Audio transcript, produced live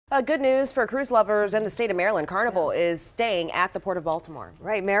Good news for cruise lovers in the state of Maryland. Carnival is staying at the Port of Baltimore.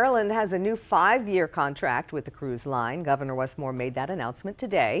 Right. Maryland has a new 5-year contract with the cruise line. Governor Westmore made that announcement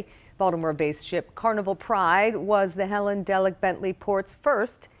today. Baltimore-based ship Carnival Pride was the Helen, Delich, Bentley port's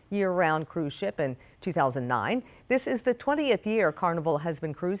first year-round cruise ship in 2009. This is the 20th year Carnival has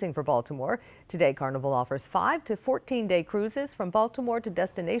been cruising for Baltimore. Today, Carnival offers 5 to 14-day cruises from Baltimore to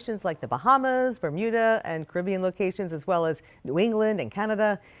destinations like the Bahamas, Bermuda, and Caribbean locations, as well as New England and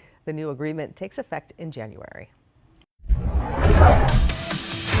Canada. The new agreement takes effect in January.